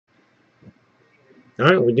All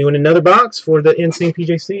right, we're doing another box for the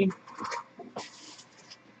insanepjc.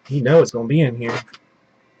 You know it's going to be in here.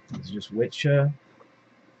 It's just which. All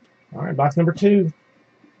right, box number 2.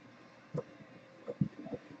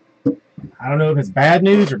 I don't know if it's bad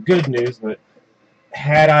news or good news, but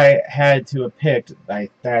had I had to have picked,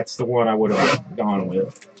 that's the one I would have gone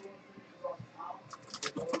with.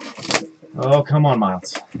 Oh, come on,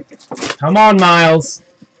 Miles. Come on, Miles.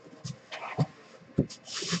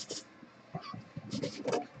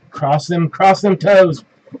 Cross them toes.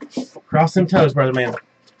 Cross them toes, brother man.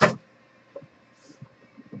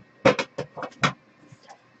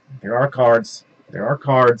 There are cards. There are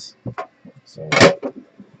cards. So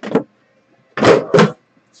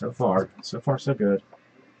far so good.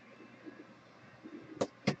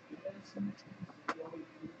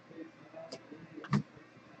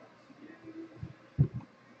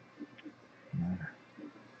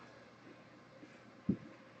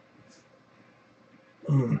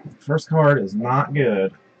 First card is not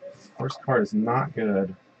good. First card is not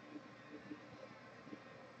good.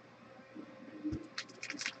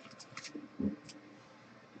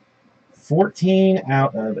 $14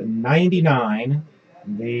 out of 99.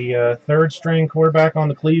 The third string quarterback on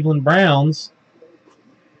the Cleveland Browns,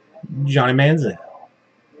 Johnny Manziel.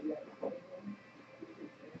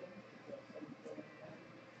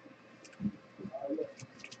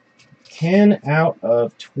 $10 out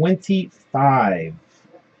of 25.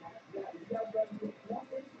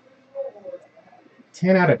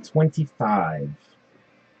 10 out of 25.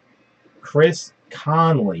 Chris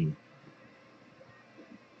Conley.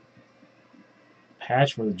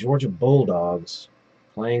 Patch for the Georgia Bulldogs.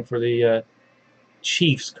 Playing for the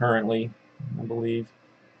Chiefs currently, I believe.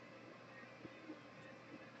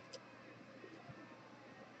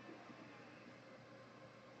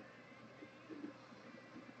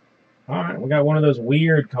 Alright, we got one of those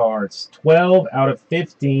weird cards. 12 out of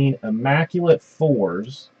 15 Immaculate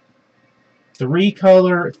Fours.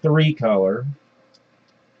 3-color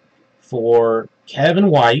for Kevin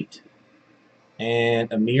White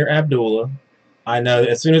and Amir Abdullah. I know,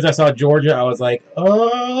 as soon as I saw Georgia, I was like,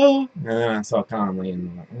 oh! And then I saw Conley, and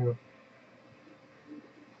I'm like, oh.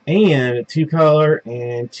 And 2-color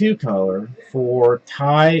and 2-color for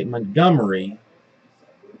Ty Montgomery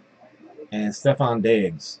and Stephon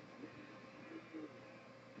Diggs.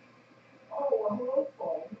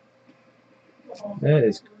 That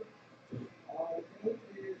is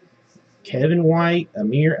Kevin White,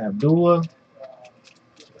 Amir Abdullah.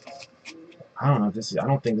 I don't know if this is, I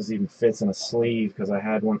don't think this even fits in a sleeve because I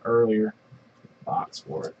had one earlier box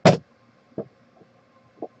for it.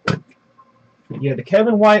 Yeah, the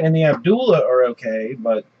Kevin White and the Abdullah are okay,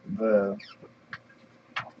 but the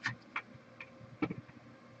I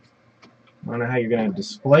don't know how you're going to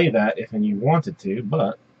display that if you wanted to,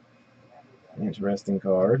 but interesting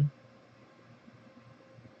card.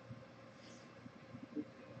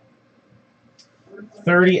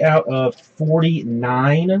 $30 out of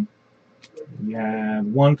 49. You have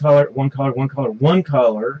one color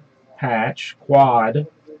patch, quad,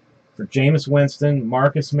 for Jameis Winston,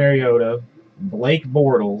 Marcus Mariota, Blake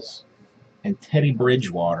Bortles, and Teddy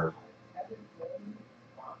Bridgewater.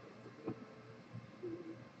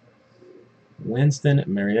 Winston,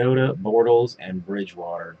 Mariota, Bortles, and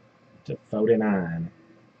Bridgewater to 49.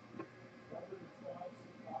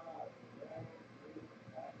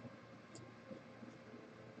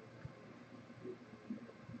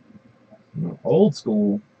 Old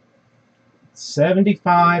school.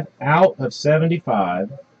 75 out of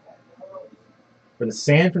 75 for the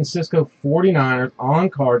San Francisco 49ers on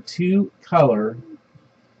card 2-color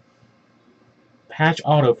patch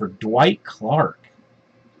auto for Dwight Clark.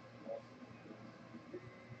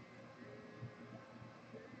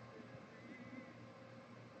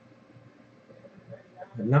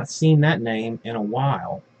 I've not seen that name in a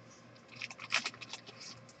while.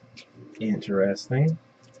 Interesting.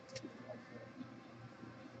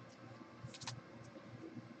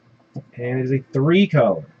 And it is a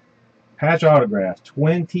 3-color patch autograph,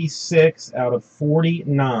 26 out of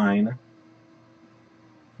 49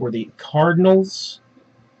 for the Cardinals,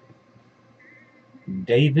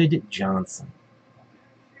 David Johnson.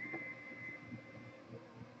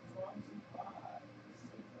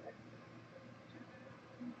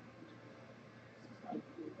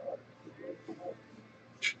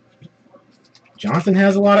 Johnson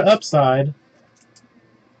has a lot of upside.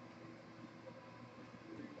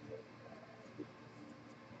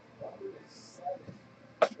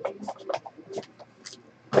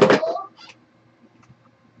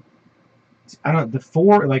 I don't,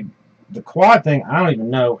 the quad thing, I don't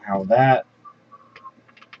even know how that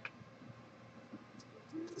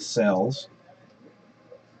sells.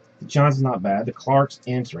 Johnson's not bad. The Clark's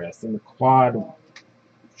interesting. The Quad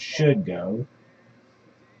should go.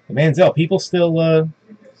 The Manziel, people still love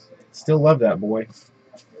that boy.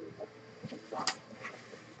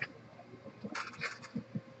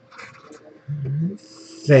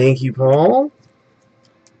 Thank you, Paul.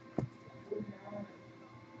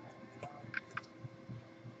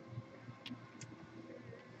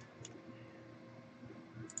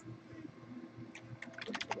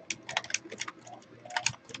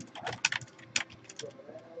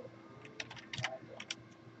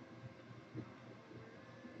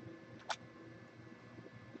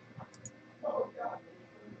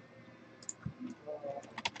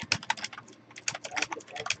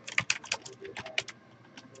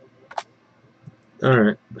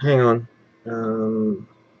 Alright, hang on.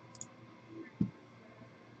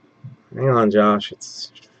 Hang on, Josh.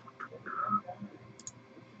 It's